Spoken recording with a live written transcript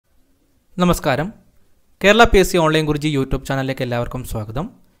നമസ്കാരം Kerala PSC online Guruji YouTube ചാനലിലേക്ക് എല്ലാവർക്കും സ്വാഗതം.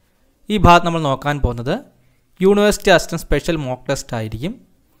 ഈ ഭാഗത്ത് നമ്മൾ നോക്കാൻ പോകുന്നത് university assistant special mock test ആയിരിക്കും.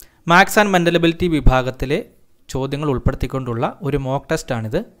 മാത്സ് ആൻഡ് മെൻ്റൽ എബിലിറ്റി വിഭാഗത്തിലെ ചോദ്യങ്ങൾ ഉൾപ്പെടുത്തിക്കൊണ്ടുള്ള ഒരു മോക്ക്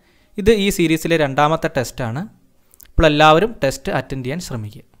ടെസ്റ്റാണിത്. ഇത് ഈ സീരീസിലെ രണ്ടാമത്തെ ടെസ്റ്റാണ്. അപ്പോൾ എല്ലാവരും ടെസ്റ്റ് അറ്റൻഡ് ചെയ്യാൻ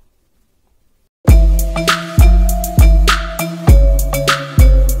ശ്രമിക്കുക.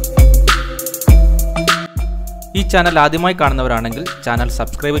 ഈ ചാനൽ ആദ്യമായി കാണുന്നവരാണെങ്കിൽ ചാനൽ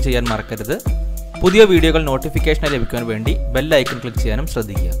സബ്സ്ക്രൈബ് ചെയ്യാൻ മറക്കരുത്. പുതിയ വീഡിയോകൾ നോട്ടിഫിക്കേഷനായി ലഭിക്കാൻ വേണ്ടി ബെൽ ഐക്കൺ ക്ലിക്ക് ചെയ്യാനും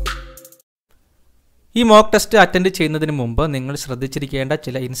ശ്രദ്ധിക്കുക. ഈ മോക്ക് ടെസ്റ്റ് അറ്റൻഡ് ചെയ്യുന്നതിന് മുമ്പ് നിങ്ങൾ ശ്രദ്ധിച്ചിരിക്കേണ്ട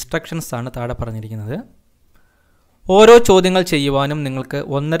ചില ഇൻസ്ട്രക്ഷൻസ് ആണ് താഴെ പറഞ്ഞിരിക്കുന്നത്. ഓരോ ചോദ്യങ്ങൾ ചെയ്യുവാനും നിങ്ങൾക്ക്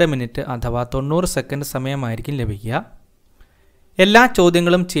 1.5 മിനിറ്റ് അഥവാ 90 സെക്കൻഡ് സമയമായിരിക്കും ലഭിക്കുക. എല്ലാ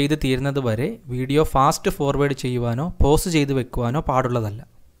ചോദ്യങ്ങളും ചെയ്ത് തീരുന്നത് വരെ വീഡിയോ ഫാസ്റ്റ് ഫോർവേഡ് ചെയ്യുവാനോ പോസ് ചെയ്ത് വെക്കുവാനോ പാടുള്ളതല്ല.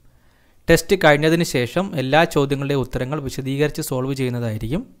 ടെസ്റ്റ് കഴിഞ്ഞതിന് ശേഷം എല്ലാ ചോദ്യങ്ങളുടെ ഉത്തരങ്ങൾ വിശദീകരിച്ച് സോൾവ്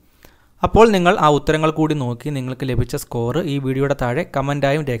ചെയ്യുന്നതായിരിക്കും. അപ്പോൾ നിങ്ങൾ ആ ഉത്തരങ്ങൾ കൂടി നോക്കി നിങ്ങൾക്ക് ലഭിച്ച സ്കോർ ഈ വീഡിയോയുടെ താഴെ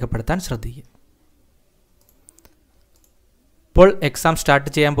കമൻറ്റായും രേഖപ്പെടുത്താൻ ശ്രദ്ധിക്കുക. ഇപ്പോൾ എക്സാം സ്റ്റാർട്ട്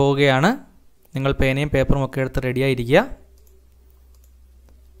ചെയ്യാൻ പോവുകയാണ്. നിങ്ങൾ പേനയും പേപ്പറും ഒക്കെ എടുത്ത് റെഡിയായിരിക്കുക.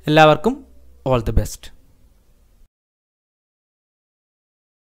 എല്ലാവർക്കും ഓൾ ദി ബെസ്റ്റ്.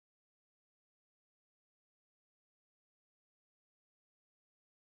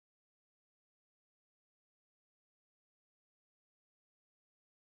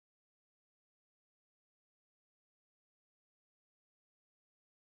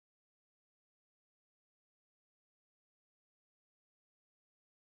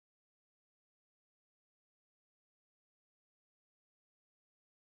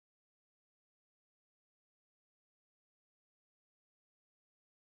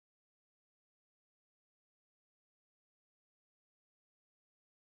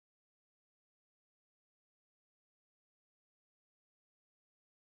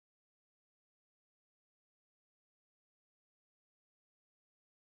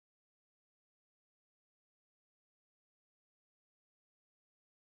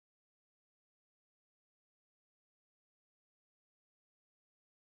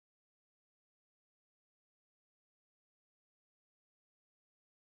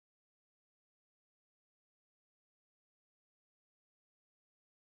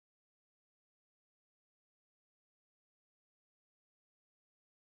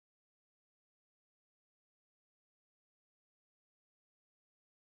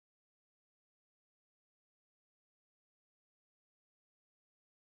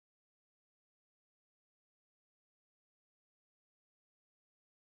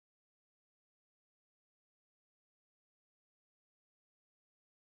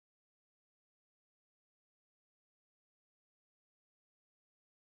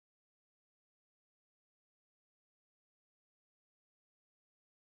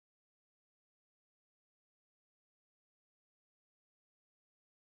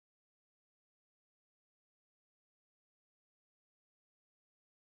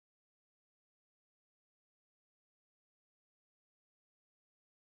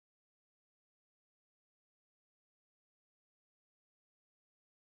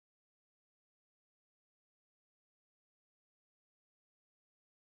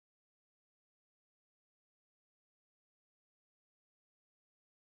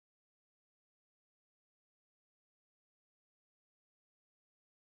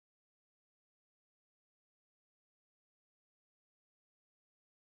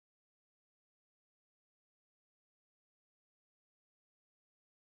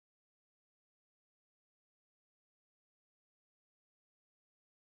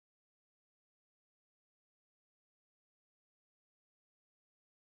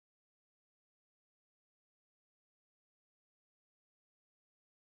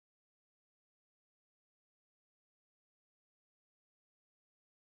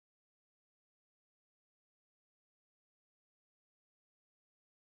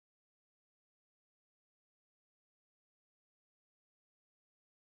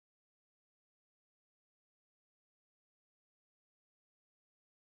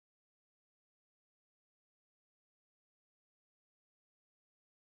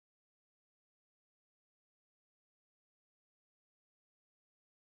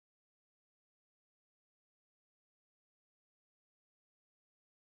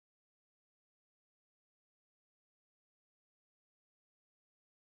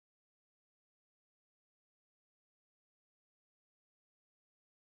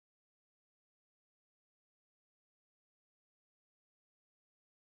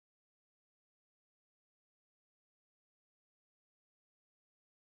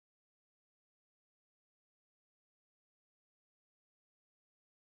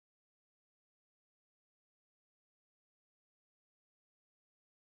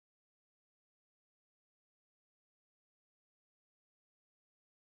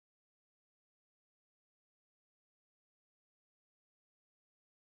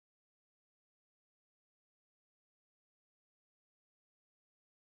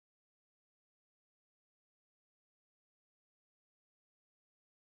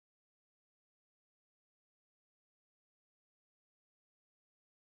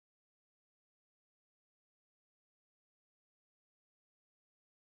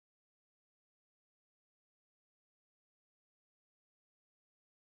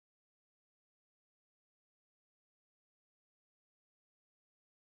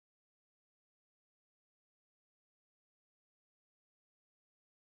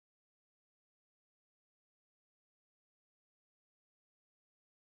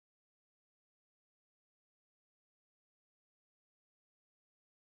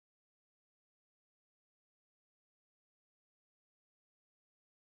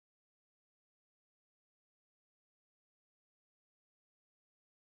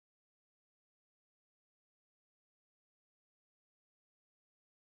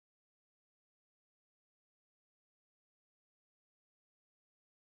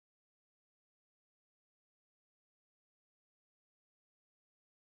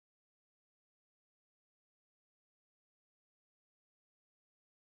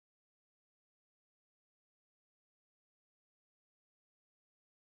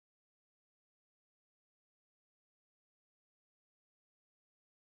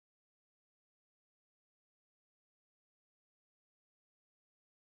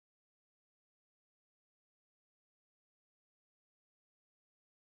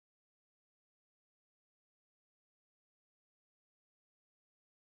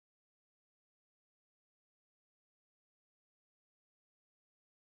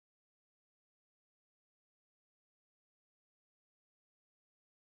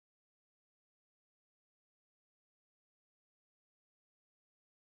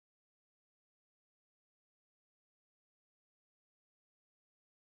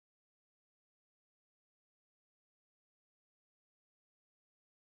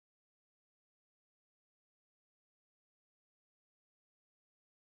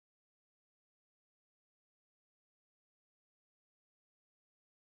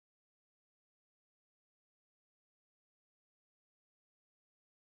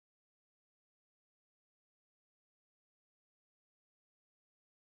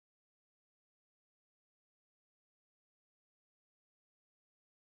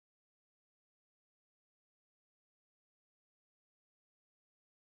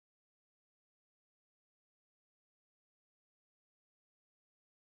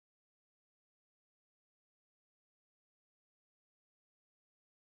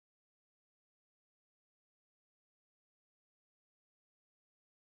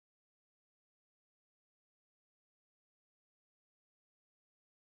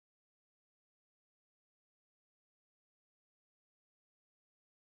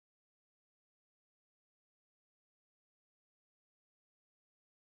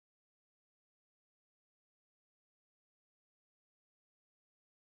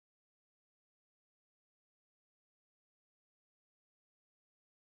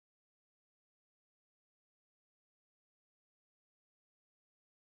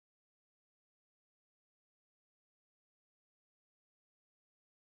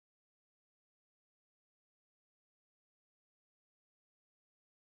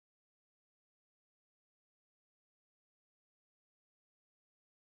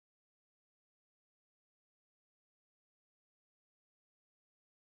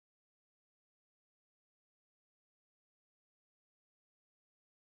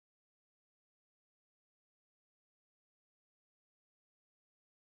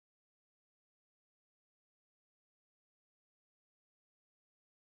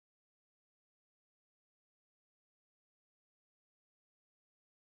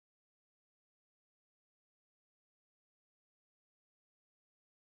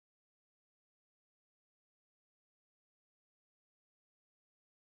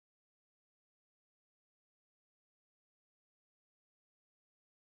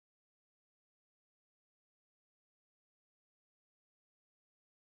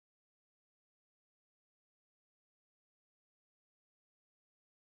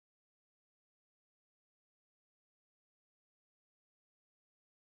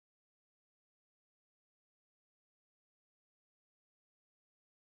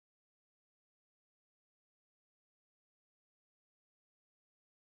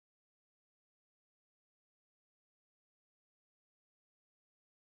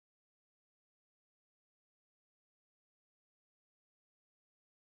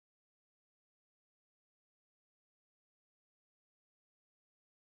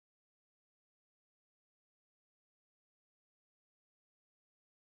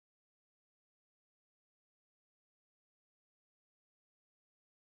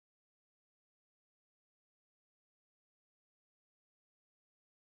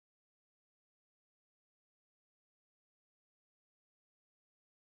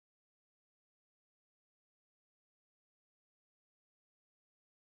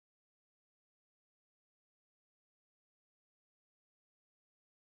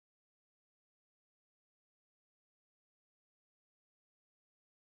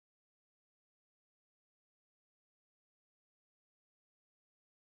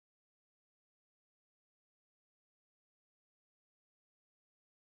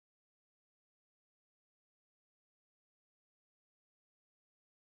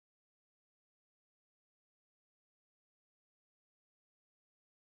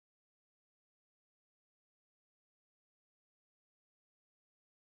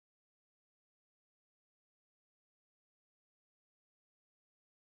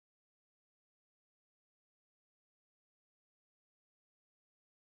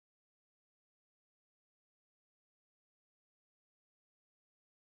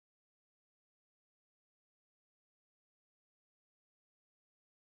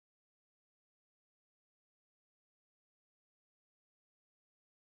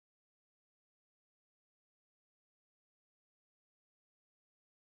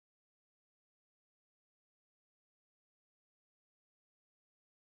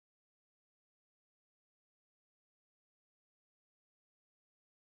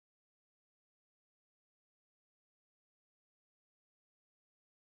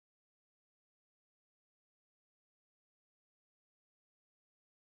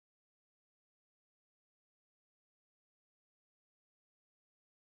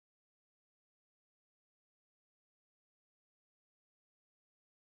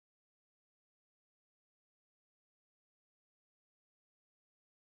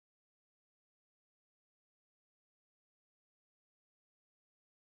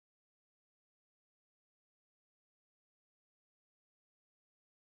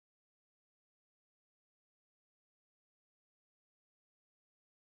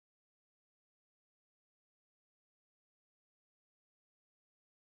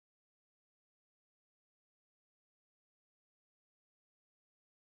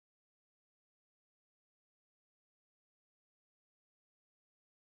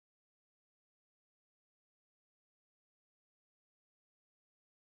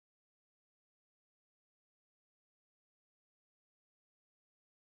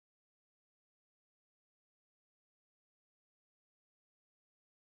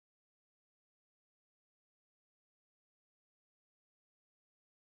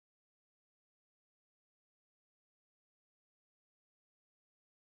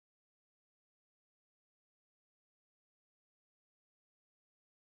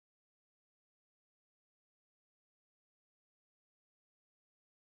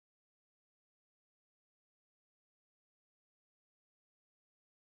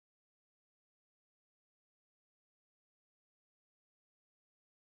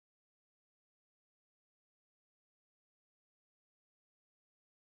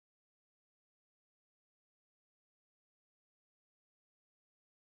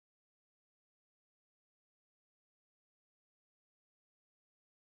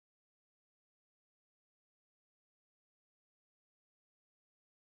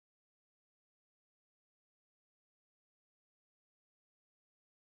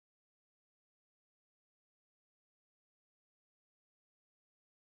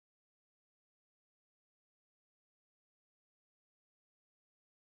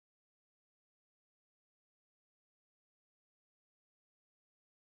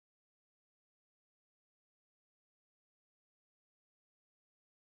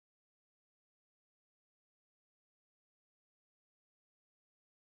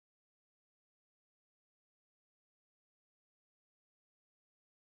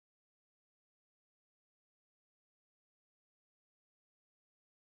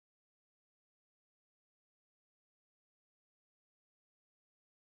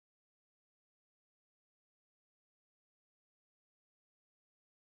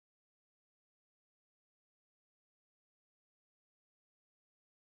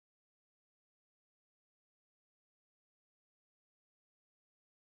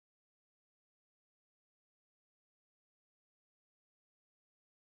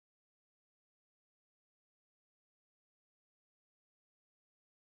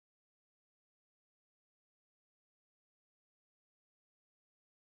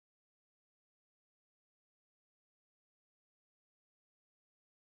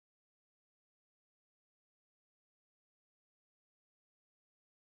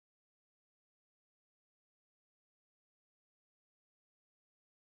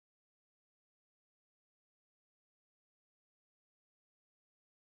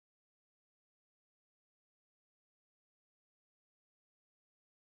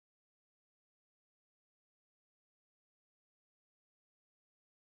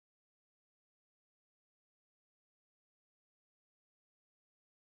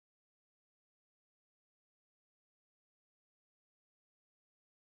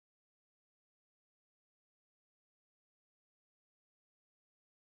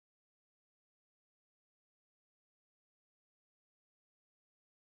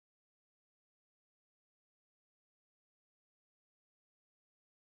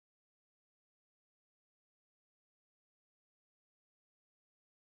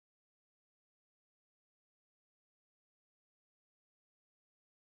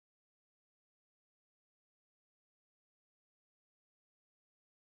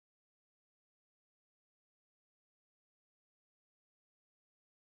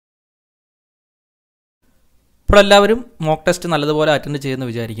 അപ്പോൾ എല്ലാവരും മോക്ക് ടെസ്റ്റ് നല്ലതുപോലെ അറ്റൻഡ് ചെയ്യുമെന്ന്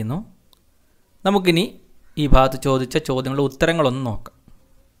വിചാരിക്കുന്നു. നമുക്കിനി ഈ ഭാഗത്ത് ചോദിച്ച ചോദ്യങ്ങളുടെ ഉത്തരങ്ങളൊന്ന് നോക്കാം.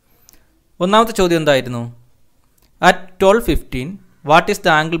 ഒന്നാമത്തെ ചോദ്യം എന്തായിരുന്നു? At 12:15 what is the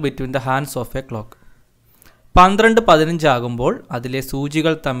angle between the hands of A clock? 12:15 ആകുമ്പോൾ അതിലെ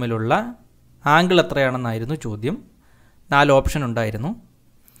സൂചികൾ തമ്മിലുള്ള ആംഗിൾ എത്രയാണെന്നായിരുന്നു ചോദ്യം. 4 ഓപ്ഷൻ ഉണ്ടായിരുന്നു.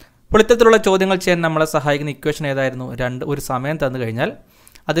 അപ്പോൾ ഇത്തരത്തിലുള്ള ചോദ്യങ്ങൾ ചെയ്യാൻ നമ്മളെ സഹായിക്കുന്ന ഇക്വേഷൻ ഏതായിരുന്നു? ഒരു സമയം തന്നു കഴിഞ്ഞാൽ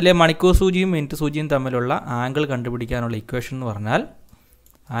അതിലെ മണിക്കൂർ സൂചിയും മിനിറ്റ് സൂചിയും തമ്മിലുള്ള ആംഗിൾ കണ്ടുപിടിക്കാനുള്ള ഇക്വേഷൻ എന്ന് പറഞ്ഞാൽ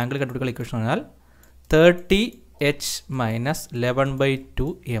 30h മൈനസ് 11/2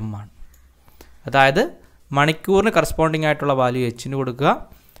 m ആണ്. അതായത് മണിക്കൂറിന് കറസ്പോണ്ടിങ് ആയിട്ടുള്ള വാല്യൂ എച്ചിന് കൊടുക്കുക,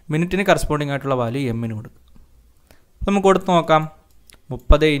 മിനിറ്റിന് കറസ്പോണ്ടിങ് ആയിട്ടുള്ള വാല്യൂ എമ്മിന് കൊടുക്കുക. നമുക്ക് കൊടുത്ത് നോക്കാം.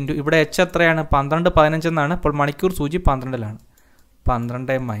 30 ഇൻറ്റു ഇവിടെ എച്ച് എത്രയാണ്? 12:15 എന്നാണ്. അപ്പോൾ മണിക്കൂർ സൂചി 12ലാണ്.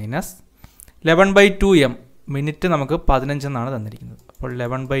 12 മൈനസ് 11/2 m, മിനിറ്റ് നമുക്ക് 15 എന്നാണ് തന്നിരിക്കുന്നത്. അപ്പോൾ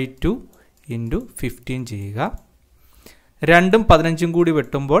 11/2 ഇൻറ്റു 15 ചെയ്യുക. 2ഉം 15ഉം കൂടി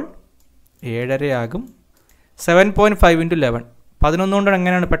വെട്ടുമ്പോൾ 7.5 ആകും. 7.5 ഇൻറ്റു 11, 11 കൊണ്ട്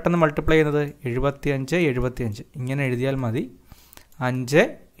എങ്ങനെയാണ് പെട്ടെന്ന് മൾട്ടിപ്ലൈ ചെയ്യുന്നത്? 75 ഇങ്ങനെ എഴുതിയാൽ മതി. 5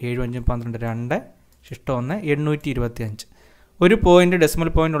 7 5 12 2 ശിഷ്ടം 1 825. ഒരു പോയിൻ്റ് ഡെസിമൽ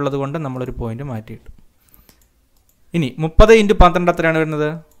പോയിൻ്റ് ഉള്ളത് കൊണ്ട് നമ്മളൊരു പോയിൻ്റ് മാറ്റിയിട്ടു. ഇനി 30 ഇൻറ്റു 12 എത്രയാണ് വരുന്നത്?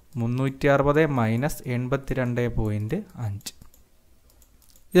 360 മൈനസ് 82.5.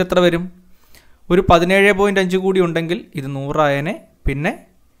 ഇതെത്ര വരും? ഒരു 17.5 കൂടി ഉണ്ടെങ്കിൽ ഇത് 100 ആയനെ, പിന്നെ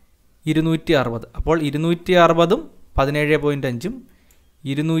 260. അപ്പോൾ 260ഉം 17.5ഉം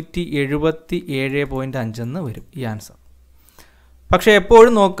 277.5 എന്ന് വരും ഈ ആൻസർ. പക്ഷേ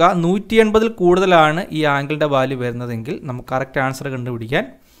എപ്പോഴും നോക്കുക, 180 കൂടുതലാണ് ഈ ആംഗിളിൻ്റെ വാല്യൂ വരുന്നതെങ്കിൽ നമുക്ക് കറക്റ്റ് ആൻസർ കണ്ടുപിടിക്കാൻ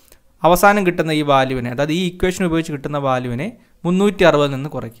അവസാനം കിട്ടുന്ന ഈ വാല്യൂവിനെ, അതായത് ഈ ഇക്വേഷൻ ഉപയോഗിച്ച് കിട്ടുന്ന വാല്യൂവിനെ 360 നിന്ന്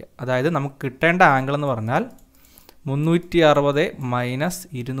കുറയ്ക്കുക. അതായത് നമുക്ക് കിട്ടേണ്ട ആംഗിൾ എന്ന് പറഞ്ഞാൽ 360 മൈനസ്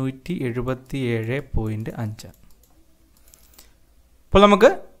 277.5. അപ്പോൾ നമുക്ക്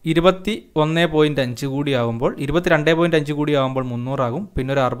 21.5 കൂടി ആകുമ്പോൾ 22.5 കൂടി ആകുമ്പോൾ 300 ആകും. പിന്നെ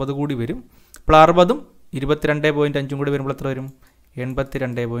ഒരു 60 കൂടി വരും. അപ്പോൾ 60ഉം 22.5 കൂടി വരുമ്പോൾ എത്ര വരും?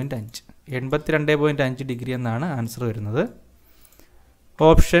 82.5. 82.5 ഡിഗ്രി എന്നാണ് ആൻസർ വരുന്നത്.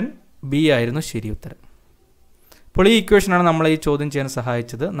 ഓപ്ഷൻ ബി ആയിരുന്നു ശരി ഉത്തരം. അപ്പോൾ ഈ ഇക്വേഷനാണ് നമ്മൾ ഈ ചോദ്യം ചെയ്യാൻ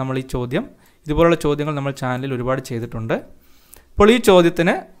സഹായിച്ചത്. നമ്മൾ ഈ ചോദ്യം, ഇതുപോലുള്ള ചോദ്യങ്ങൾ നമ്മൾ ചാനലിൽ ഒരുപാട് ചെയ്തിട്ടുണ്ട്. അപ്പോൾ ഈ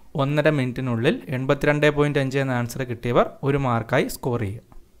ചോദ്യത്തിന് 1.5 മിനിറ്റിനുള്ളിൽ 82.5 എന്ന ആൻസർ കിട്ടിയവർ 1 മാർക്കായി സ്കോർ ചെയ്യുക.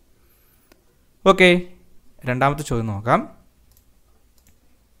 ഓക്കെ, രണ്ടാമത്തെ ചോദ്യം നോക്കാം.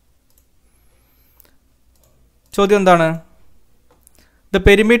 ചോദ്യം എന്താണ്? The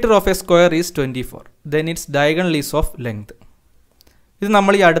perimeter of A square is 24, then its diagonal is of length. ഇത്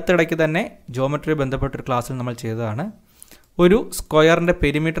നമ്മൾ ഈ അടുത്തിടയ്ക്ക് തന്നെ ജോമെട്രി ബന്ധപ്പെട്ടൊരു ക്ലാസ്സിൽ നമ്മൾ ചെയ്തതാണ്. ഒരു സ്ക്വയറിൻ്റെ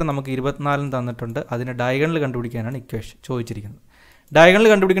പെരിമീറ്റർ നമുക്ക് 24 തന്നിട്ടുണ്ട്. അതിന് ഡയഗണൽ കണ്ടുപിടിക്കാനാണ് ഇക്വേഷൻ ചോദിച്ചിരിക്കുന്നത്. ഡയഗണൽ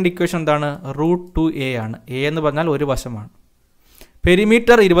കണ്ടുപിടിക്കേണ്ട ഇക്വേഷൻ എന്താണ്? √2a ആണ്. a എന്ന് പറഞ്ഞാൽ ഒരു വശമാണ്.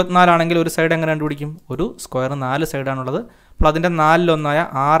 പെരിമീറ്റർ 24 ആണെങ്കിൽ ഒരു സൈഡ് എങ്ങനെ കണ്ടുപിടിക്കും? ഒരു സ്ക്വയർ 4 സൈഡാണുള്ളത്. അപ്പോൾ അതിൻ്റെ 4/1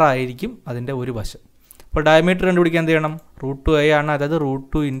 6 ആയിരിക്കും അതിൻ്റെ ഒരു വശം. അപ്പോൾ ഡയമീറ്റർ കണ്ടുപിടിക്കാൻ എന്ത് ചെയ്യണം? √2a ആണ്. അതായത്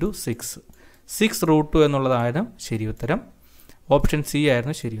 √2 ഇൻറ്റു 6 √2 എന്നുള്ളതായിരുന്നു ശരി ഉത്തരം. ഓപ്ഷൻ സി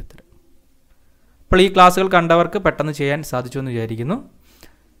ആയിരുന്നു ശരി ഉത്തരം. അപ്പോൾ ഈ ക്ലാസ്സുകൾ കണ്ടവർക്ക് പെട്ടെന്ന് ചെയ്യാൻ സാധിച്ചു എന്ന് വിചാരിക്കുന്നു.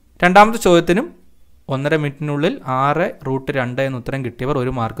 രണ്ടാമത്തെ ചോദ്യത്തിനും 1.5 മിനിറ്റിനുള്ളിൽ 6√2 എന്ന് ഉത്തരം കിട്ടിയവർ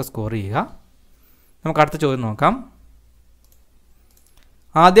 1 മാർക്ക് സ്കോർ ചെയ്യുക. നമുക്ക് അടുത്ത ചോദ്യം നോക്കാം.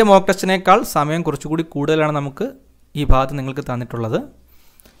 ആദ്യ മോക്ക് ടെസ്റ്റിനേക്കാൾ സമയം കുറച്ചുകൂടി കൂടുതലാണ് നമുക്ക് ഈ ഭാഗത്ത് നിങ്ങൾക്ക് തന്നിട്ടുള്ളത്.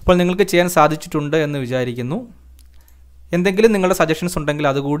 അപ്പോൾ നിങ്ങൾക്ക് ചെയ്യാൻ സാധിച്ചിട്ടുണ്ട് എന്ന് വിചാരിക്കുന്നു. എന്തെങ്കിലും നിങ്ങളുടെ സജഷൻസ് ഉണ്ടെങ്കിൽ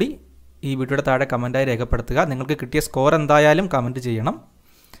അതുകൂടി ഈ വീഡിയോയുടെ താഴെ കമൻറ്റായി രേഖപ്പെടുത്തുക. നിങ്ങൾക്ക് കിട്ടിയ സ്കോർ എന്തായാലും കമൻറ്റ് ചെയ്യണം.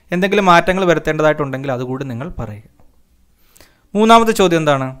 എന്തെങ്കിലും മാറ്റങ്ങൾ വരുത്തേണ്ടതായിട്ടുണ്ടെങ്കിൽ അതുകൂടി നിങ്ങൾ പറയുക. മൂന്നാമത്തെ ചോദ്യം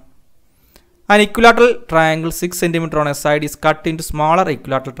എന്താണ്? An equilateral triangle 6 cm on a side is cut into smaller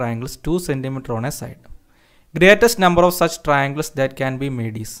equilateral triangles 2 cm on a side. Greatest number of such triangles that can be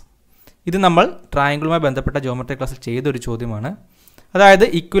made is. ഇത് നമ്മൾ ട്രയാങ്കിളുമായി ബന്ധപ്പെട്ട ജോമെട്രി ക്ലാസ്സിൽ ചെയ്തൊരു ചോദ്യമാണ്. അതായത്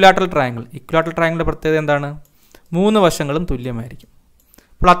ഇക്വിലാറ്ററൽ ട്രയാങ്കിളിൻ്റെ പ്രത്യേകത എന്താണ്? 3 വശങ്ങളും തുല്യമായിരിക്കും.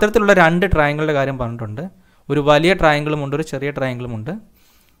 അപ്പോൾ അത്തരത്തിലുള്ള 2 ട്രയാങ്കിളുടെ കാര്യം പറഞ്ഞിട്ടുണ്ട്. ഒരു വലിയ ട്രയാങ്കിളുമുണ്ട്, ഒരു ചെറിയ ട്രയാങ്കിളുമുണ്ട്.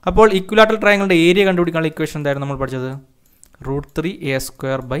 അപ്പോൾ ഇക്വിലാറ്ററൽ ട്രയാങ്കിളിൻ്റെ ഏരിയ കണ്ടുപിടിക്കാനുള്ള ഇക്വേഷൻ എന്തായിരുന്നു നമ്മൾ പഠിച്ചത്?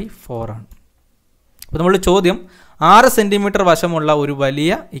 √3a²/4 ആണ്. അപ്പോൾ നമ്മളുടെ ചോദ്യം 6 സെൻറ്റിമീറ്റർ വശമുള്ള ഒരു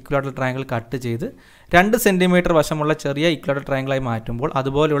വലിയ ഇക്വിലാറ്ററൽ ട്രയാങ്കിൾ കട്ട് ചെയ്ത് 2 സെൻറ്റിമീറ്റർ വശമുള്ള ചെറിയ ഇക്വിലാറ്ററൽ ട്രയാങ്കിളായി മാറ്റുമ്പോൾ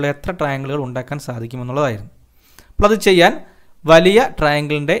അതുപോലെയുള്ള എത്ര ട്രയാങ്കിളുകൾ ഉണ്ടാക്കാൻ സാധിക്കുമെന്നുള്ളതായിരുന്നു. അപ്പോൾ അത് ചെയ്യാൻ വലിയ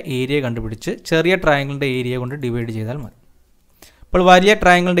ട്രയാങ്കിളിൻ്റെ ഏരിയ കണ്ടുപിടിച്ച് ചെറിയ ട്രയാങ്കിളിൻ്റെ ഏരിയ കൊണ്ട് ഡിവൈഡ് ചെയ്താൽ മതി. അപ്പോൾ വലിയ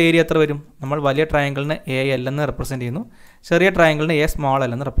ട്രയാങ്കിളിൻ്റെ ഏരിയ എത്ര വരും? നമ്മൾ വലിയ ട്രയാങ്കിളിന് AL എന്ന് റെപ്രസെൻറ്റ് ചെയ്യുന്നു, ചെറിയ ട്രയാങ്കിളിന്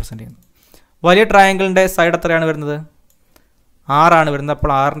A⁻l എന്ന് റെപ്രസെൻറ്റ് ചെയ്യുന്നു. വലിയ ട്രയാങ്കിളിൻ്റെ സൈഡ് എത്രയാണ് വരുന്നത്? 6 ആണ് വരുന്നത്.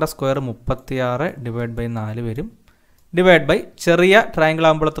 അപ്പോൾ 6ൻ്റെ സ്ക്വയർ 36/4 വരും. ഡിവൈഡ് ബൈ ചെറിയ ട്രയാങ്കിൾ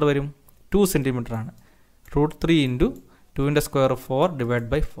ആകുമ്പോൾ എത്ര വരും? 2 സെൻറ്റിമീറ്റർ ആണ്. √3 ഇൻറ്റു 2ൻ്റെ സ്ക്വയർ 4 ഡിവൈഡ്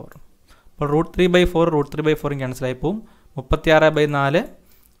ബൈ 4. അപ്പോൾ √3/4 ക്യാൻസലായി പോവും. 36/4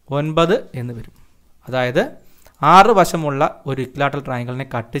 9 എന്ന് വരും. അതായത് 6 വശമുള്ള ഒരു ഇക്വിലാറ്ററൽ ട്രയാങ്കിളിനെ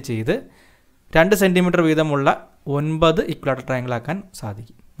കട്ട് ചെയ്ത് 2 സെൻറ്റിമീറ്റർ വീതമുള്ള 9 ഇക്വിലാറ്ററൽ ട്രയാങ്കിൾ ആക്കാൻ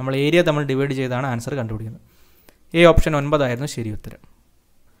സാധിക്കും. നമ്മൾ ഏരിയ നമ്മൾ ഡിവൈഡ് ചെയ്താണ് ആൻസർ കണ്ടുപിടിക്കുന്നത്. എ ഓപ്ഷൻ 9 ആയിരുന്നു ശരി ഉത്തരം.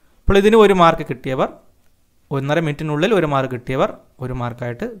 അപ്പോൾ ഇതിന് 1 മാർക്ക് കിട്ടിയവർ 1.5 മിനിറ്റിനുള്ളിൽ 1 മാർക്ക് കിട്ടിയവർ 1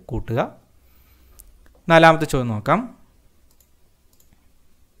 മാർക്കായിട്ട് കൂട്ടുക. 4ാമത്തെ ചോദ്യം നോക്കാം.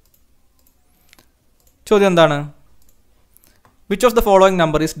 ചോദ്യം എന്താണ്? Which of the following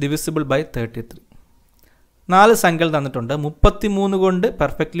number is divisible by 33? 4 സംഖ്യകൾ തന്നിട്ടുണ്ട്. 33 കൊണ്ട്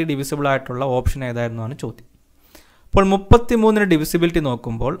പെർഫെക്റ്റ്ലി ഡിവിസിബിൾ ആയിട്ടുള്ള ഓപ്ഷൻ ഏതായിരുന്നു ആണ് ചോദ്യം. അപ്പോൾ 33ന് ഡിവിസിബിലിറ്റി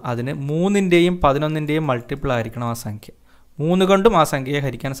നോക്കുമ്പോൾ അതിന് 3ൻ്റെയും 11ൻ്റെയും മൾട്ടിപ്പിൾ ആയിരിക്കണം ആ സംഖ്യ. 3 കൊണ്ടും ആ സംഖ്യയെ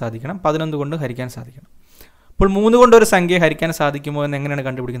ഹരിക്കാൻ സാധിക്കണം, 11 കൊണ്ടും ഹരിക്കാൻ സാധിക്കണം. അപ്പോൾ 3 കൊണ്ട് ഒരു സംഖ്യയെ ഹരിക്കാൻ സാധിക്കുമോ എന്ന് എങ്ങനെയാണ്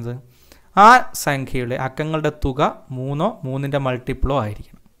കണ്ടുപിടിക്കുന്നത്? ആ സംഖ്യയുടെ അക്കങ്ങളുടെ തുക 3ഓ 3ൻ്റെ മൾട്ടിപ്പിളോ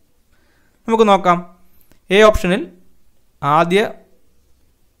ആയിരിക്കണം. നമുക്ക് നോക്കാം. എ ഓപ്ഷനിൽ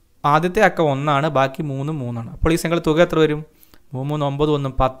ആദ്യത്തെ അക്കം 1 ആണ്, ബാക്കി 3 3 ആണ്. അപ്പോൾ ഈ സംഖ്യയുടെ തുക എത്ര വരും? 3 9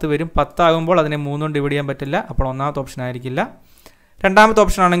 1 10 വരും. 10 ആകുമ്പോൾ അതിനെ 3 കൊണ്ട് ഡിവൈഡ് ചെയ്യാൻ പറ്റില്ല. അപ്പോൾ 1ാമത്തെ ഓപ്ഷൻ ആയിരിക്കില്ല. 2ാമത്തെ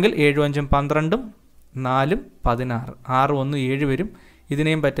ഓപ്ഷൻ ആണെങ്കിൽ 7 5 12 4 16 6 1 7 വരും.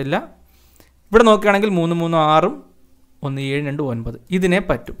 ഇതിനെയും പറ്റില്ല. ഇവിടെ നോക്കുകയാണെങ്കിൽ 3 3 6 1 7 2 9 ഇതിനെ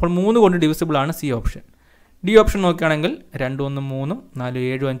പറ്റും. അപ്പോൾ 3 കൊണ്ട് ഡിവിസിബിൾ ആണ് സി ഓപ്ഷൻ. ഡി ഓപ്ഷൻ നോക്കുകയാണെങ്കിൽ 2 1 3 4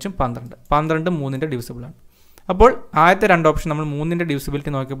 7 5 12 12 3ൻ്റെ ഡിവിസിബിൾ ആണ്. അപ്പോൾ ആദ്യത്തെ 2 ഓപ്ഷൻ നമ്മൾ 3ൻ്റെ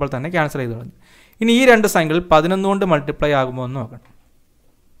ഡിവിസിബിലിറ്റി നോക്കിയപ്പോൾ തന്നെ ക്യാൻസൽ ചെയ്ത് കളഞ്ഞു. ഇനി ഈ 2 സംഖ്യകൾ 11 കൊണ്ട് മൾട്ടിപ്ലൈ ആകുമോ എന്ന് നോക്കണം.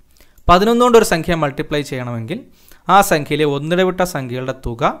 11 കൊണ്ട് ഒരു സംഖ്യ മൾട്ടിപ്ലൈ ചെയ്യണമെങ്കിൽ ആ സംഖ്യയിലെ ഒന്നിടവിട്ട സംഖ്യകളുടെ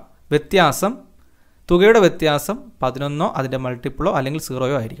തുകയുടെ വ്യത്യാസം 11ഓ അതിൻ്റെ മൾട്ടിപ്പിളോ അല്ലെങ്കിൽ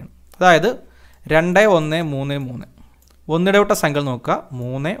 0ഓ ആയിരിക്കണം. അതായത് 2 1 3 3 ഒന്നിടവിട്ട സംഖ്യകൾ നോക്കുക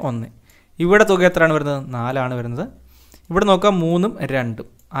 3 1. ഇവിടെ തുക എത്രയാണ് വരുന്നത്? 4 ആണ് വരുന്നത്. ഇവിടെ നോക്കുക 3ഉം 2ഉം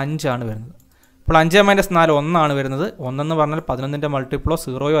 5 ആണ് വരുന്നത്. അപ്പോൾ 5 - 4 1 ആണ് വരുന്നത്. 1 എന്ന് പറഞ്ഞാൽ 11ൻ്റെ മൾട്ടിപ്പിളോ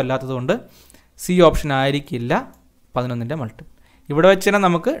 0ഓ അല്ലാത്തതുകൊണ്ട് സി ഓപ്ഷൻ ആയിരിക്കില്ല 11ൻ്റെ മൾട്ടിപ്പിൾ. ഇവിടെ വെച്ച് തന്നെ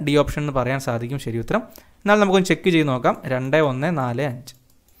നമുക്ക് ഡി ഓപ്ഷൻ എന്ന് പറയാൻ സാധിക്കും ശരി ഉത്തരം. എന്നാൽ നമുക്കൊന്ന് ചെക്ക് ചെയ്ത് നോക്കാം. 2 1 4 5.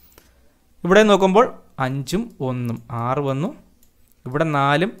 ഇവിടെ നോക്കുമ്പോൾ 5ഉം 1ഉം 6 വന്നു. ഇവിടെ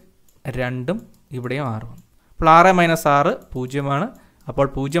 4ഉം 2ഉം ഇവിടെയും 6 വന്നു. അപ്പോൾ 6 - 6 0 അപ്പോൾ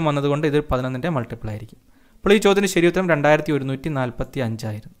 0 വന്നതുകൊണ്ട് ഇത് 11ൻ്റെ മൾട്ടിപ്പിൾ ആയിരിക്കും. അപ്പോൾ ഈ ചോദ്യത്തിന് ശരി ഉത്തരം 2145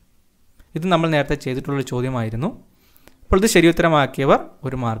 ആയിരുന്നു. ഇത് നമ്മൾ നേരത്തെ ചെയ്തിട്ടുള്ളൊരു ചോദ്യമായിരുന്നു. അപ്പോൾ ഇത് ശരി ഉത്തരമാക്കിയവർ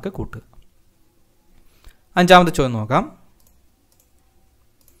 1 മാർക്ക് കൂട്ടുക. 5ാമത്തെ ചോദ്യം നോക്കാം.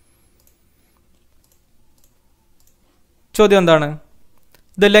 ചോദ്യം എന്താണ്?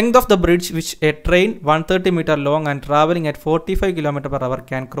 The length of the bridge which a train 130 meter long and traveling at 45 km/h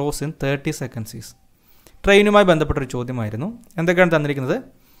can cross in 30 seconds is. ട്രെയിനുമായി ബന്ധപ്പെട്ടൊരു ചോദ്യമായിരുന്നു. എന്തൊക്കെയാണ് തന്നിരിക്കുന്നത്?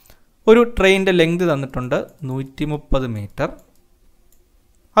 ഒരു ട്രെയിനിൻ്റെ ലെങ്ത് തന്നിട്ടുണ്ട് 130 മീറ്റർ.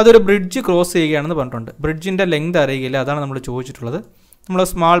 അതൊരു ബ്രിഡ്ജ് ക്രോസ് ചെയ്യുകയാണെന്ന് പറഞ്ഞിട്ടുണ്ട്. ബ്രിഡ്ജിൻ്റെ ലെങ്ത് അറിയില്ല, അതാണ് നമ്മൾ ചോദിച്ചിട്ടുള്ളത്. നമ്മൾ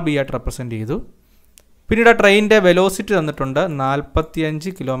സ്മാൾ ബി ആയിട്ട് റെപ്രസെൻറ്റ് ചെയ്തു. പിന്നീട് ആ ട്രെയിനിൻ്റെ വെലോസിറ്റി തന്നിട്ടുണ്ട് 45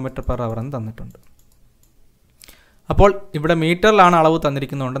 km/h എന്ന് തന്നിട്ടുണ്ട്. അപ്പോൾ ഇവിടെ മീറ്ററിലാണ് അളവ്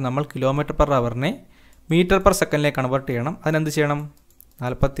തന്നിരിക്കുന്നതുകൊണ്ട് നമ്മൾ km/h മീറ്റർ/സെക്കൻഡിലേക്ക് കൺവേർട്ട് ചെയ്യണം. അതിനെന്ത് ചെയ്യണം?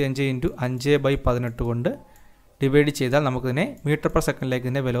 45 × 5/18 കൊണ്ട് ഡിവൈഡ് ചെയ്താൽ നമുക്കിതിനെ മീറ്റർ/സെക്കൻഡിലേക്ക്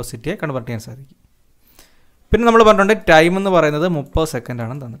ഇതിൻ്റെ വെലോസിറ്റിയെ കൺവേർട്ട് ചെയ്യാൻ സാധിക്കും. പിന്നെ നമ്മൾ പറഞ്ഞിട്ടുണ്ട് ടൈം എന്ന് പറയുന്നത് 30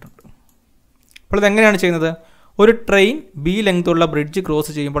 സെക്കൻഡാണെന്ന് തന്നിട്ടുണ്ട്. അപ്പോൾ ഇതെങ്ങനെയാണ് ചെയ്യുന്നത്? ഒരു ട്രെയിൻ ബി ലെങ്ത്തുള്ള ബ്രിഡ്ജ്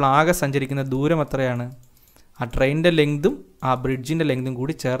ക്രോസ് ചെയ്യുമ്പോൾ ആകെ സഞ്ചരിക്കുന്ന ദൂരം എത്രയാണ്? ആ ട്രെയിനിൻ്റെ ലെങ്തും ആ ബ്രിഡ്ജിൻ്റെ ലെങ്തും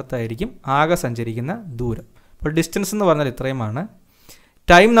കൂടി ചേർത്തായിരിക്കും ആകെ സഞ്ചരിക്കുന്ന ദൂരം. അപ്പോൾ ഡിസ്റ്റൻസ് എന്ന് പറഞ്ഞാൽ ഇത്രയുമാണ്.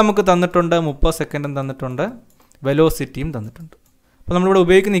 ടൈം നമുക്ക് തന്നിട്ടുണ്ട് 30 സെക്കൻഡും തന്നിട്ടുണ്ട്, വെലോസിറ്റിയും തന്നിട്ടുണ്ട്. അപ്പോൾ നമ്മളിവിടെ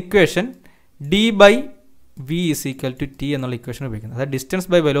ഉപയോഗിക്കുന്ന ഇക്വേഷൻ d/v = t എന്നുള്ള ഇക്വേഷൻ ഉപയോഗിക്കുന്നത്. അതായത് ഡിസ്റ്റൻസ്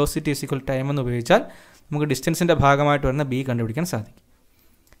ബൈ വെലോസിറ്റി = ടൈം എന്ന് ഉപയോഗിച്ചാൽ നമുക്ക് ഡിസ്റ്റൻസിൻ്റെ ഭാഗമായിട്ട് വരുന്ന ബി കണ്ടുപിടിക്കാൻ സാധിക്കും.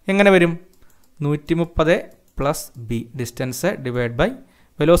 എങ്ങനെ വരും? 130 + b distance divide by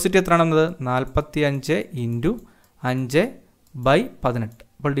velocity എത്രയാണെന്നത്? 45 × 5/18.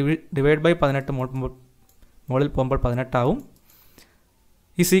 അപ്പോൾ ഡിവൈഡ് ബൈ 18 മുകളിൽ പോകുമ്പോൾ 18 ആവും.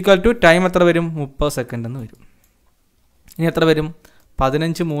 = ടൈം എത്ര വരും? 30 സെക്കൻഡ് എന്ന് വരും. ഇനി എത്ര വരും?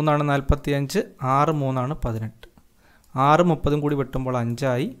 15 3 45, 6 3 18, 6 30 കൂടി വെട്ടുമ്പോൾ 5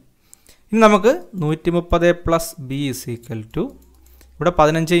 ആയി. ഇനി നമുക്ക് 130 + b = ഇവിടെ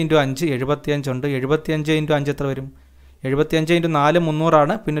 15 × 5 75 ഉണ്ട്. 75 × 5 എത്ര വരും? 75 × 4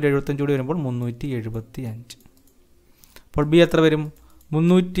 300 പിന്നെ ഒരു 75 കൂടി വരുമ്പോൾ 375. അപ്പോൾ ബി എത്ര വരും?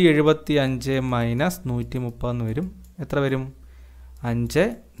 375 - 130 എന്ന് വരും. എത്ര വരും? 5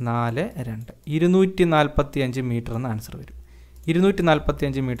 4 2 245 മീറ്റർ എന്ന ആൻസർ വരും.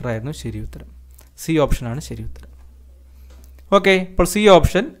 245 മീറ്റർ ആയിരുന്നു ശരി ഉത്തരം. സി ഓപ്ഷനാണ് ശരി ഉത്തരം. ഓക്കെ, ഇപ്പോൾ സി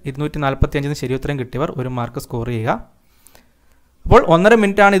ഓപ്ഷൻ 245 ശരി ഉത്തരം കിട്ടിയവർ 1 മാർക്ക് സ്കോർ ചെയ്യുക. അപ്പോൾ 1.5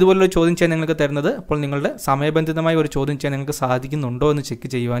 മിനിറ്റാണ് ഇതുപോലൊരു ചോദ്യം ചെയ്യാൻ നിങ്ങൾക്ക് തരുന്നത്. അപ്പോൾ നിങ്ങളുടെ സമയബന്ധിതമായി ഒരു ചോദ്യം ചെയ്യാൻ നിങ്ങൾക്ക് സാധിക്കുന്നുണ്ടോ എന്ന് ചെക്ക്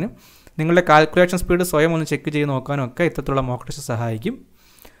ചെയ്യുവാനും നിങ്ങളുടെ കാൽക്കുലേഷൻ സ്പീഡ് സ്വയം ഒന്ന് ചെക്ക് ചെയ്ത് നോക്കാനും ഒക്കെ ഇത്തരത്തിലുള്ള മോക്ക് ടെസ്റ്റ് സഹായിക്കും.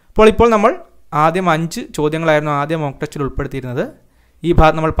 ഇപ്പോൾ നമ്മൾ ആദ്യം 5 ചോദ്യങ്ങളായിരുന്നു ആദ്യം മോക്ക് ടെസ്റ്റിൽ ഉൾപ്പെടുത്തിയിരുന്നത്. ഈ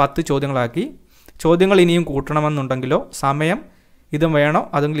ഭാഗത്ത് നമ്മൾ 10 ചോദ്യങ്ങളാക്കി. ചോദ്യങ്ങൾ ഇനിയും കൂട്ടണമെന്നുണ്ടെങ്കിലോ സമയം ഇതും വേണോ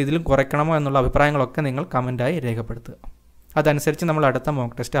അതെങ്കിൽ ഇതിലും കുറയ്ക്കണമോ എന്നുള്ള അഭിപ്രായങ്ങളൊക്കെ നിങ്ങൾ കമൻറ്റായി രേഖപ്പെടുത്തുക. അതനുസരിച്ച് നമ്മൾ അടുത്ത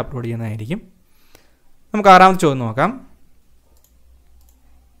മോക്ക് ടെസ്റ്റ് അപ്ലോഡ് ചെയ്യുന്നതായിരിക്കും. നമുക്ക് 6ാമത്തെ ചോദ്യം നോക്കാം.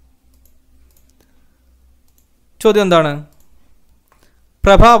 ചോദ്യം എന്താണ്?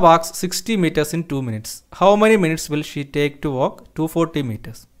 പ്രഭ wax 60 meters in 2 minutes. How many minutes will she take to walk 240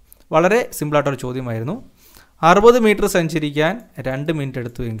 meters? വളരെ സിമ്പിളായിട്ടൊരു ചോദ്യമായിരുന്നു. 60 മീറ്റർ സഞ്ചരിക്കാൻ 2 മിനിറ്റ്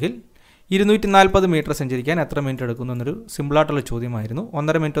എടുത്തുവെങ്കിൽ 240 മീറ്റർ സഞ്ചരിക്കാൻ എത്ര മിനിറ്റ് എടുക്കുന്നു എന്നൊരു സിമ്പിളായിട്ടുള്ള ചോദ്യമായിരുന്നു.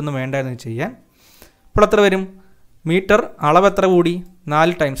 1.5 മിനിറ്റ് ഒന്നും വേണ്ടായിരുന്നു ചെയ്യാൻ. ഇപ്പോൾ എത്ര വരും? മീറ്റർ അളവ് എത്ര കൂടി?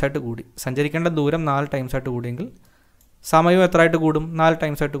 4 ടൈംസ് ആയിട്ട് കൂടി. സഞ്ചരിക്കേണ്ട ദൂരം 4 ടൈംസ് ആയിട്ട് കൂടിയെങ്കിൽ സമയം എത്ര ആയിട്ട് കൂടും? 4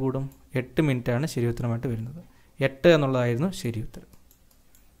 ടൈംസ് ആയിട്ട് കൂടും. 8 മിനിറ്റാണ് ശരി ഉത്തരമായിട്ട് വരുന്നത്. 8 എന്നുള്ളതായിരുന്നു ശരി ഉത്തരം.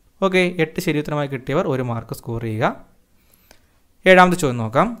 ഓക്കെ, 8 ശരി ഉത്തരമായി കിട്ടിയവർ 1 മാർക്ക് സ്കോർ ചെയ്യുക. 7ാമത്തെ ചോദ്യം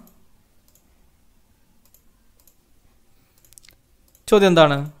നോക്കാം. ചോദ്യം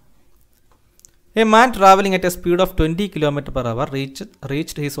എന്താണ്? A man travelling at A speed of 20 km/h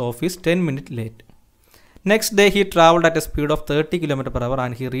reached his office 10 minutes late. Next day he travelled at a speed of 30 km/h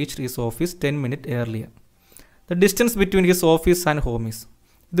and he reached his office 10 minutes earlier. The distance between his office and home is.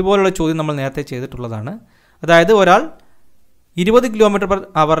 ഇതുപോലുള്ള ചോദ്യം നമ്മൾ നേരത്തെ ചെയ്തിട്ടുള്ളതാണ്. അതായത് ഒരാൾ 20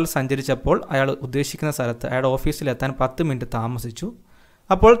 km/h സഞ്ചരിച്ചപ്പോൾ അയാൾ ഉദ്ദേശിക്കുന്ന സ്ഥലത്ത് അയാളുടെ ഓഫീസിലെത്താൻ 10 മിനിറ്റ് താമസിച്ചു.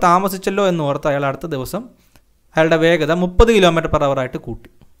 അപ്പോൾ താമസിച്ചല്ലോ എന്ന് ഓർത്ത് അയാൾ അടുത്ത ദിവസം അയാളുടെ വേഗത 30 km/h ആയിട്ട് കൂട്ടി.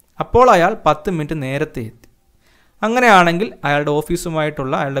 അപ്പോൾ അയാൾ 10 മിനിറ്റ് നേരത്തെ എത്തി. അങ്ങനെയാണെങ്കിൽ അയാളുടെ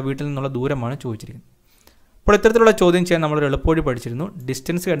ഓഫീസുമായിട്ടുള്ള അയാളുടെ വീട്ടിൽ നിന്നുള്ള ദൂരമാണ് ചോദിച്ചിരിക്കുന്നത്. അപ്പോൾ ഇത്തരത്തിലുള്ള ചോദ്യം ചെയ്യാൻ നമ്മളൊരു എളുപ്പവഴി പഠിച്ചിരുന്നു.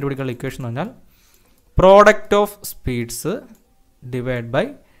 ഡിസ്റ്റൻസ് കണ്ടുപിടിക്കാനുള്ള ഇക്വേഷൻ എന്ന് പറഞ്ഞാൽ product of speeds divide by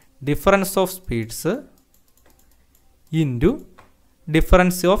difference of speeds into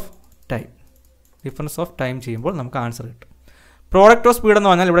difference of time. Difference of time ചെയ്യുമ്പോൾ നമുക്ക് ആൻസർ കിട്ടും. പ്രോഡക്റ്റ് ഓഫ് സ്പീഡ് എന്ന്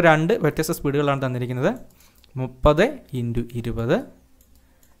പറഞ്ഞാൽ ഇവിടെ 2 വ്യത്യസ്ത സ്പീഡുകളാണ് തന്നിരിക്കുന്നത്. 30 × 20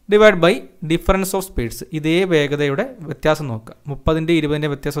 divide by difference of speeds. ഇതേ വേഗതയുടെ വ്യത്യാസം നോക്കുക. 30ൻ്റെ 20ൻ്റെ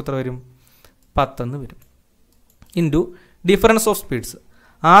വ്യത്യാസം എത്ര വരും? 10 എന്ന് വരും. Into difference of speeds.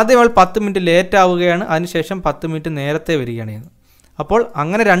 ആദ്യം അവൾ 10 മിനിറ്റ് ലേറ്റ് ആവുകയാണ്, അതിനുശേഷം 10 മിനിറ്റ് നേരത്തെ വരികയാണ് ചെയ്യുന്നത്. അപ്പോൾ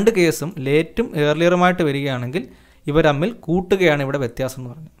അങ്ങനെ 2 കേസും ലേറ്റും ഏർലിയറുമായിട്ട് വരികയാണെങ്കിൽ ഇവർ തമ്മിൽ കൂട്ടുകയാണ് ഇവിടെ വ്യത്യാസം എന്ന്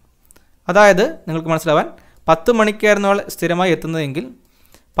പറഞ്ഞത്. അതായത് നിങ്ങൾക്ക് മനസ്സിലാവാൻ 10 മണിക്കായിരുന്നു അവൾ സ്ഥിരമായി എത്തുന്നതെങ്കിൽ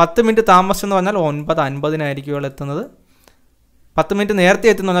 10 മിനിറ്റ് താമസിച്ചെന്ന് പറഞ്ഞാൽ 9:50 അവൾ എത്തുന്നത്. 10 മിനിറ്റ് നേരത്തെ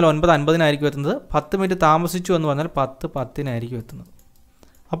എത്തുന്ന പറഞ്ഞാൽ 9:50 എത്തുന്നത്. 10 മിനിറ്റ് താമസിച്ചു എന്ന് പറഞ്ഞാൽ 10:10 എത്തുന്നത്.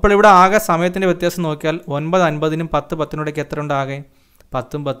 അപ്പോൾ ഇവിടെ ആകെ സമയത്തിൻ്റെ വ്യത്യാസം നോക്കിയാൽ 9:50നും 10:10 എത്ര ഉണ്ട്? ആകെ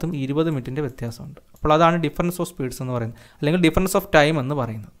 10ഉം 10ഉം 20 മിനിറ്റിൻ്റെ വ്യത്യാസമുണ്ട്. അപ്പോൾ അതാണ് ഡിഫറൻസ് ഓഫ് സ്പീഡ്സ് എന്ന് പറയുന്നത്, അല്ലെങ്കിൽ ഡിഫറൻസ് ഓഫ് ടൈം എന്ന്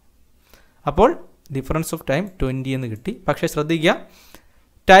പറയുന്നത്. അപ്പോൾ ഡിഫറൻസ് ഓഫ് ടൈം 20 എന്ന് കിട്ടി. പക്ഷേ ശ്രദ്ധിക്കുക,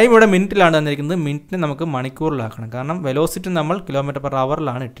 ടൈം ഇവിടെ മിനിറ്റിലാണ് തന്നിരിക്കുന്നത്. മിനിറ്റിനെ നമുക്ക് മണിക്കൂറിലാക്കണം. കാരണം വെലോസിറ്റി നമ്മൾ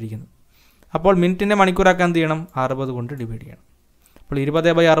km/h ഇട്ടിരിക്കുന്നത്. അപ്പോൾ മിനിറ്റിൻ്റെ മണിക്കൂറാക്കാൻ എന്ത് ചെയ്യണം? 60 കൊണ്ട് ഡിവൈഡ് ചെയ്യണം. അപ്പോൾ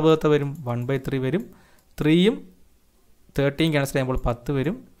 20/60 വരും? 1/3 വരും. 3യും 30യും ക്യാൻസൽ ചെയ്യുമ്പോൾ 10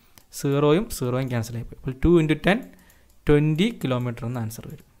 വരും. 0യും 0യും ക്യാൻസൽ ആയിപ്പോയി. അപ്പോൾ 2 × 10 20 കിലോമീറ്റർ എന്ന ആൻസർ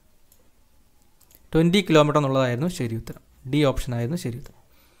വരും. 20 കിലോമീറ്റർ എന്നുള്ളതായിരുന്നു ശരി ഉത്തരം. ഡി ഓപ്ഷൻ ആയിരുന്നു ശരി ഉത്തരം.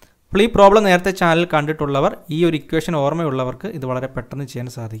 അപ്പോൾ ഈ പ്രോബ്ലം നേരത്തെ ചാനൽ കണ്ടിട്ടുള്ളവർ, ഈ ഒരു ഇക്വേഷൻ ഓർമ്മയുള്ളവർക്ക് ഇത് വളരെ പെട്ടെന്ന് ചെയ്യാൻ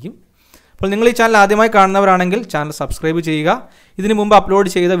സാധിക്കും. അപ്പോൾ നിങ്ങൾ ഈ ചാനൽ ആദ്യമായി കാണുന്നവരാണെങ്കിൽ ചാനൽ സബ്സ്ക്രൈബ് ചെയ്യുക. ഇതിനു മുമ്പ് അപ്ലോഡ്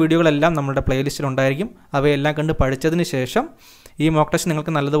ചെയ്ത വീഡിയോകളെല്ലാം നമ്മുടെ പ്ലേലിസ്റ്റിൽ ഉണ്ടായിരിക്കും. അവയെല്ലാം കണ്ട് പഠിച്ചതിന് ശേഷം ഈ മോക്ക് ടെസ്റ്റ്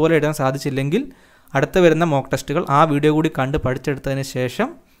നിങ്ങൾക്ക് നല്ലതുപോലെ എഴുതാൻ സാധിച്ചില്ലെങ്കിൽ അടുത്ത വരുന്ന മോക്ക് ടെസ്റ്റുകൾ ആ വീഡിയോ കൂടി കണ്ട് പഠിച്ചെടുത്തതിന് ശേഷം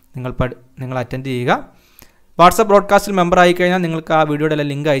നിങ്ങൾ അറ്റൻഡ് ചെയ്യുക. വാട്സപ്പ് ബ്രോഡ്കാസ്റ്റിൽ മെമ്പർ ആയിക്കഴിഞ്ഞാൽ നിങ്ങൾക്ക് ആ വീഡിയോയുടെ എല്ലാം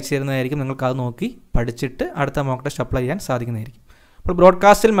ലിങ്ക് അയച്ചു തരുന്നതായിരിക്കും. നിങ്ങൾക്ക് അത് നോക്കി പഠിച്ചിട്ട് അടുത്ത മോക്ക് ടെസ്റ്റ് അപ്ലൈ ചെയ്യാൻ സാധിക്കുന്നതായിരിക്കും. അപ്പോൾ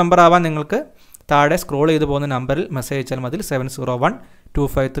ബ്രോഡ്കാസ്റ്റിൽ മെമ്പർ ആവാൻ നിങ്ങൾക്ക് താഴെ സ്ക്രോൾ ചെയ്ത് പോകുന്ന നമ്പറിൽ മെസ്സേജ് അയച്ചാൽ മതി.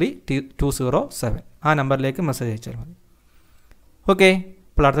 701-253-207 ആ നമ്പറിലേക്ക് മെസ്സേജ് അയച്ചാൽ മതി. ഓക്കെ,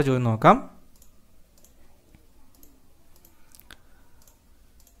 ഇപ്പോൾ അടുത്ത ചോദ്യം നോക്കാം.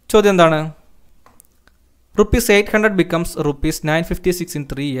 ചോദ്യം എന്താണ്? ₹800 becomes ₹956 in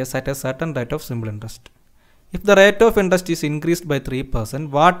 3 years at a certain rate of simple interest. If the rate of interest is increased by 3%,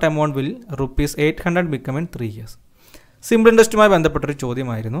 what amount will ₹800 become in 3 years? Simple ഇൻട്രസ്റ്റുമായി ബന്ധപ്പെട്ടൊരു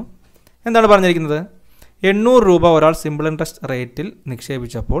ചോദ്യമായിരുന്നു. എന്താണ് പറഞ്ഞിരിക്കുന്നത്? 800 രൂപ ഒരാൾ സിമ്പിൾ ഇൻട്രസ്റ്റ് റേറ്റിൽ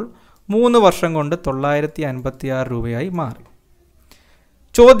നിക്ഷേപിച്ചപ്പോൾ 3 വർഷം കൊണ്ട് 956 രൂപയായി മാറി.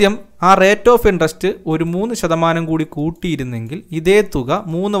 ചോദ്യം, ആ റേറ്റ് ഓഫ് ഇൻട്രസ്റ്റ് ഒരു 3% കൂടി കൂട്ടിയിരുന്നെങ്കിൽ ഇതേ തുക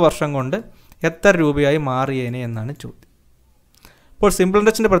 3 വർഷം കൊണ്ട് എത്ര രൂപയായി മാറിയേനെ എന്നാണ് ചോദ്യം. ഇപ്പോൾ സിമ്പിൾ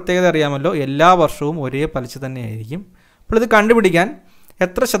ഇൻട്രസ്റ്റിൻ്റെ പ്രത്യേകത അറിയാമല്ലോ, എല്ലാ വർഷവും ഒരേ പലിശ തന്നെയായിരിക്കും. അപ്പോൾ ഇത് കണ്ടുപിടിക്കാൻ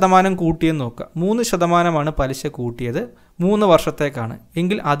എത്ര ശതമാനം കൂട്ടിയെന്ന് നോക്കുക. 3% പലിശ കൂട്ടിയത് 3 വർഷത്തേക്കാണ്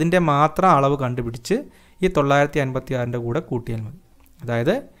എങ്കിൽ അതിൻ്റെ മാത്രം അളവ് കണ്ടുപിടിച്ച് ഈ 956 കൂടെ കൂട്ടിയാൽ മതി.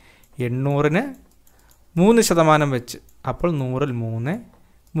 അതായത് 800-ന് 3% വെച്ച്, അപ്പോൾ 100-ൽ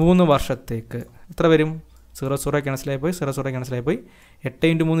 3 വർഷത്തേക്ക് എത്ര വരും? 0 ക്യാൻസലായി പോയി, 0 ക്യാൻസലായി പോയി.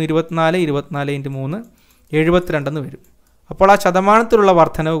 8 × 3 24, 24 × 3 72 വരും. അപ്പോൾ ആ ശതമാനത്തിലുള്ള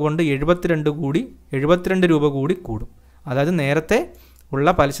വർധനവ് കൊണ്ട് 72 രൂപ കൂടി കൂടും. അതായത് നേരത്തെ ഉള്ള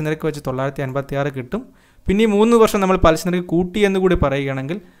പലിശ നിരക്ക് വെച്ച് 956 കിട്ടും. പിന്നെ ഈ 3 വർഷം നമ്മൾ പലിശ നിരക്ക് കൂട്ടി എന്ന് കൂടി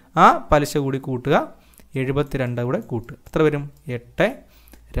പറയുകയാണെങ്കിൽ ആ പലിശ കൂടി കൂട്ടുക, 72 കൂടെ കൂട്ടുക. എത്ര വരും? 8,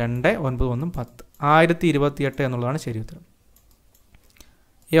 2, 9, 1, 10. 1028 എന്നുള്ളതാണ് ശരി ഉത്തരം.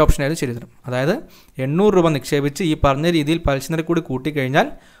 ഈ ഓപ്ഷനായിരുന്നു ശരി ഉത്തരം. അതായത് 800 രൂപ നിക്ഷേപിച്ച് ഈ പറഞ്ഞ രീതിയിൽ പലിശ നിരക്ക് കൂടി കൂട്ടിക്കഴിഞ്ഞാൽ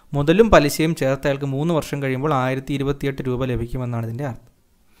മുതലും പലിശയും ചേർത്ത് അയാൾക്ക് 3 വർഷം കഴിയുമ്പോൾ 1028 രൂപ ലഭിക്കുമെന്നാണ് ഇതിൻ്റെ അർത്ഥം.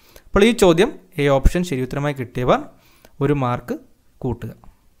 അപ്പോൾ ഈ ചോദ്യം എ ഓപ്ഷൻ ശരി ഉത്തരമായി കിട്ടിയവർ 1 മാർക്ക് കൂട്ടുക.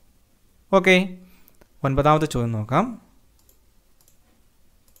 ഓക്കെ, 9ാമത്തെ ചോദ്യം നോക്കാം.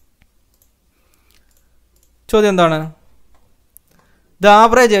 ചോദ്യം എന്താണ്? The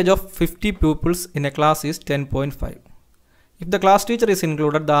average age of 50 pupils in a class is 10.5. If the class teacher is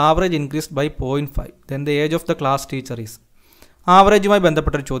included, the average increased by 0.5. Then the age of the class teacher is. ആവറേജുമായി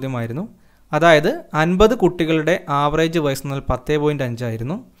ബന്ധപ്പെട്ടൊരു ചോദ്യമായിരുന്നു. അതായത് 50 കുട്ടികളുടെ average വയസ്സ് എന്നാൽ 10.5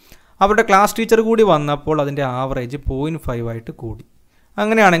 ആയിരുന്നു. അവരുടെ ക്ലാസ് ടീച്ചർ കൂടി വന്നപ്പോൾ അതിൻ്റെ ആവറേജ് 0.5 ആയിട്ട് കൂടി.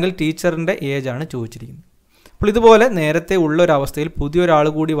 അങ്ങനെയാണെങ്കിൽ ടീച്ചറിൻ്റെ ഏജാണ് ചോദിച്ചിരിക്കുന്നത്. അപ്പോൾ ഇതുപോലെ നേരത്തെ ഉള്ളൊരവസ്ഥയിൽ പുതിയൊരാൾ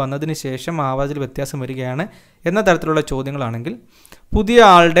കൂടി വന്നതിന് ശേഷം ആവറേജിൽ വ്യത്യാസം വരികയാണ് എന്ന തരത്തിലുള്ള ചോദ്യങ്ങളാണെങ്കിൽ പുതിയ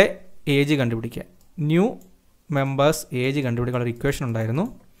ആളുടെ ഏജ് കണ്ടുപിടിക്കുക. ന്യൂ മെമ്പേഴ്സ് ഏജ് കണ്ടുപിടിക്കാനുള്ള ഇക്വേഷൻ ഉണ്ടായിരുന്നു.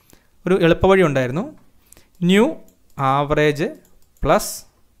 ഒരു എളുപ്പവഴി ഉണ്ടായിരുന്നു. New average plus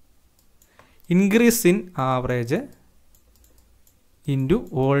increase in average into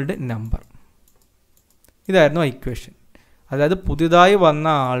old number. ഇതായിരുന്നു ആ ഇക്വേഷൻ. അതായത് പുതിയതായി വന്ന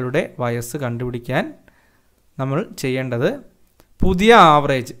ആളുടെ വയസ്സ് കണ്ടുപിടിക്കാൻ നമ്മൾ ചെയ്യേണ്ടത് പുതിയ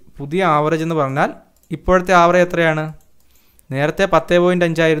ആവറേജ് എന്ന് പറഞ്ഞാൽ ഇപ്പോഴത്തെ ആവറേജ് എത്രയാണ്? നേരത്തെ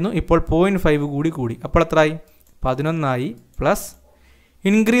 10.5 ആയിരുന്നു, ഇപ്പോൾ 0.5 കൂടി. അപ്പോൾ എത്രയായി? 11 പ്ലസ്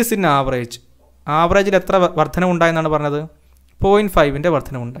ഇൻക്രീസ് ഇൻ ആവറേജിൽ എത്ര വർധനവുണ്ടായെന്നാണ് പറഞ്ഞത്? 0.5ൻ്റെ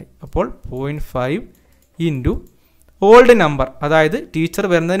വർധനവുണ്ടായി. അപ്പോൾ 0.5 ഇൻറ്റു ഓൾഡ് നമ്പർ, അതായത് ടീച്ചർ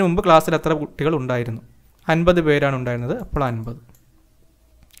വരുന്നതിന് മുമ്പ് ക്ലാസ്സിൽ എത്ര കുട്ടികൾ ഉണ്ടായിരുന്നു? 50 പേരാണ് ഉണ്ടായിരുന്നത്. അപ്പോൾ 50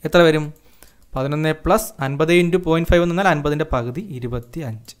 എത്ര വരും? 11 പ്ലസ് 50 ഇൻറ്റു 0.5 എന്ന് പറഞ്ഞാൽ 50ൻ്റെ പകുതി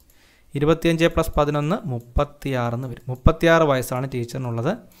 25. 25 പ്ലസ് 11 36 എന്ന് വരും. 36 വയസ്സാണ്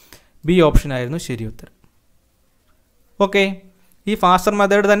ടീച്ചറിനുള്ളത്. ബി ഓപ്ഷനായിരുന്നു ശരി ഉത്തരം. ഓക്കെ, ഈ ഫാസ്റ്റർ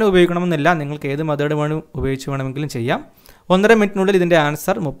മെത്തേഡ് തന്നെ ഉപയോഗിക്കണമെന്നില്ല. നിങ്ങൾക്ക് ഏത് മെത്തേഡ് ഉപയോഗിച്ച് വേണമെങ്കിലും ചെയ്യാം. 1.5 മിനിറ്റിനുള്ളിൽ ഇതിൻ്റെ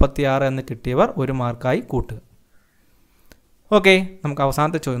ആൻസർ 36 എന്ന് കിട്ടിയവർ 1 മാർക്കായി കൂട്ടുക. ഓക്കെ, നമുക്ക്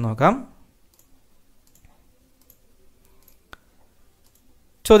അവസാനത്തെ ചോദ്യം നോക്കാം.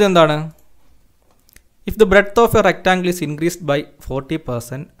 ചോദ്യം എന്താണ്? If the breadth of a rectangle is increased by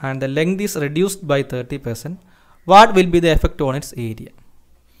 40% and the length is reduced by 30%, what will be the effect on its area?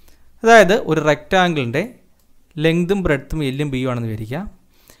 അതായത് ഒരു റെക്റ്റാങ്കിളിൻ്റെ ലെങ്തും ബ്രെഡ്ത്തും എല്ലും ബിയും ആണെന്ന് വിചാരിക്കുക.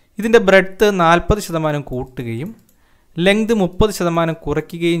 ഇതിൻ്റെ ബ്രെഡ്ത്ത് 40% കൂട്ടുകയും ലെങ്ത് 30%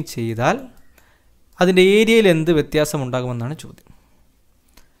 കുറയ്ക്കുകയും ചെയ്താൽ അതിൻ്റെ ഏരിയയിൽ എന്ത് വ്യത്യാസം ഉണ്ടാകുമെന്നാണ് ചോദ്യം.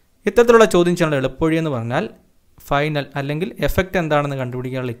 ഇത്തരത്തിലുള്ള ചോദ്യം ചെയ്യാനുള്ള എളുപ്പവഴി എന്ന് പറഞ്ഞാൽ ഫൈനൽ അല്ലെങ്കിൽ എഫക്റ്റ് എന്താണെന്ന്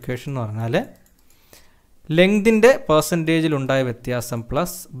കണ്ടുപിടിക്കാനുള്ള ഇക്വേഷൻ എന്ന് പറഞ്ഞാൽ ലെങ്തിൻ്റെ പെർസെൻറ്റേജിലുണ്ടായ വ്യത്യാസം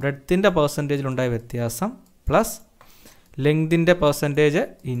പ്ലസ് ബ്രെഡ്ത്തിൻ്റെ പെർസെൻറ്റേജിലുണ്ടായ വ്യത്യാസം plus ലെങ്തിൻ്റെ percentage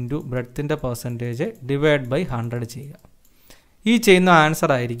into ബ്രെഡ്ത്തിൻ്റെ percentage divide by 100 ചെയ്യുക. ഈ ചെയ്യുന്ന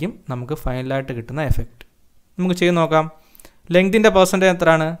ആൻസർ ആയിരിക്കും നമുക്ക് ഫൈനലായിട്ട് കിട്ടുന്ന എഫക്റ്റ്. നമുക്ക് ചെയ്ത് നോക്കാം. ലെങ്തിൻ്റെ പെർസെൻറ്റേജ്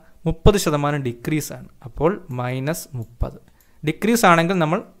എത്രയാണ്? 30% ഡിക്രീസാണ്. അപ്പോൾ -30. ഡിക്രീസ് ആണെങ്കിൽ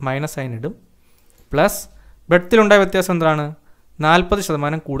നമ്മൾ മൈനസ് സൈൻ ഇടും. പ്ലസ് ബ്രെഡ്ത്തിലുണ്ടായ വ്യത്യാസം എന്താണ്?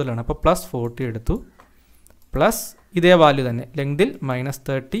 40% കൂടുതലാണ്. അപ്പോൾ +40 എടുത്തു. പ്ലസ് ഇതേ വാല്യൂ തന്നെ ലെങ്തിൽ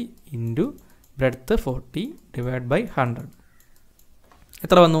 -30 ഇൻറ്റു ബ്രെഡ്ത്ത് 40 ഡിവൈഡ് ബൈ 100.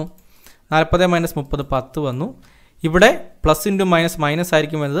 എത്ര വന്നു? 40 - 30 10 വന്നു. ഇവിടെ പ്ലസ് ഇൻറ്റു മൈനസ്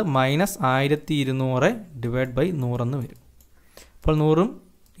ആയിരിക്കും വരുന്നത് -1200 ഡിവൈഡ് ബൈ 100 എന്ന് വരും. അപ്പോൾ 100ഉം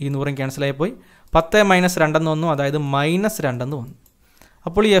ഈ 100ഉം ക്യാൻസലായി പോയി. 10 - 2 എന്ന് വന്നു, അതായത് -2 എന്ന് വന്നു.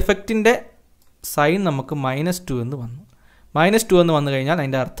 അപ്പോൾ ഈ എഫക്റ്റിൻ്റെ സൈൻ നമുക്ക് -2 എന്ന് വന്നു. -2 എന്ന് വന്നു കഴിഞ്ഞാൽ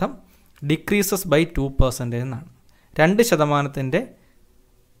അതിൻ്റെ അർത്ഥം ഡിക്രീസസ് ബൈ 2% എന്നാണ്. 2%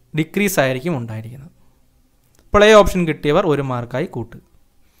 ഡിക്രീസ് ആയിരിക്കും ഉണ്ടായിരിക്കുന്നത്. അപ്പോൾ എ ഓപ്ഷൻ കിട്ടിയവർ 1 മാർക്കായി കൂട്ടുക.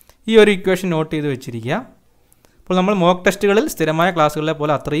 ഈ ഒരു ഇക്വേഷൻ നോട്ട് ചെയ്ത് വെച്ചിരിക്കുക. അപ്പോൾ നമ്മൾ മോക്ക് ടെസ്റ്റുകളിൽ സ്ഥിരമായ ക്ലാസ്സുകളെ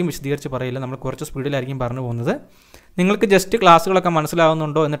പോലെ അത്രയും വിശദീകരിച്ച് പറയില്ല. നമ്മൾ കുറച്ച് സ്പീഡിലായിരിക്കും പറഞ്ഞു പോകുന്നത്. നിങ്ങൾക്ക് ജസ്റ്റ് ക്ലാസ്സുകളൊക്കെ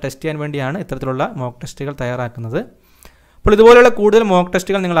മനസ്സിലാവുന്നുണ്ടോ എന്ന് ടെസ്റ്റ് ചെയ്യാൻ വേണ്ടിയാണ് ഇത്തരത്തിലുള്ള മോക്ക് ടെസ്റ്റുകൾ തയ്യാറാക്കുന്നത്. അപ്പോൾ ഇതുപോലെയുള്ള കൂടുതൽ മോക്ക്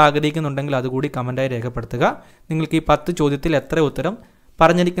ടെസ്റ്റുകൾ നിങ്ങൾ ആഗ്രഹിക്കുന്നുണ്ടെങ്കിൽ അതുകൂടി കമൻറ്റായി രേഖപ്പെടുത്തുക. നിങ്ങൾക്ക് ഈ 10 ചോദ്യത്തിൽ എത്ര ഉത്തരം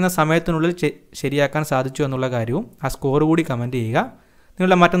പറഞ്ഞിരിക്കുന്ന സമയത്തിനുള്ളിൽ ശരിയാക്കാൻ സാധിച്ചു എന്നുള്ള കാര്യവും ആ സ്കോർ കൂടി കമൻറ്റ് ചെയ്യുക.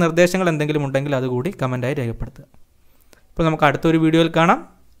 നിങ്ങളുടെ മറ്റ് നിർദ്ദേശങ്ങൾ എന്തെങ്കിലും ഉണ്ടെങ്കിൽ അതുകൂടി കമൻറ്റായി രേഖപ്പെടുത്തുക. അപ്പോൾ നമുക്ക് അടുത്തൊരു വീഡിയോയിൽ കാണാം.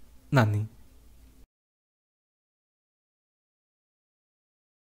 നന്ദി.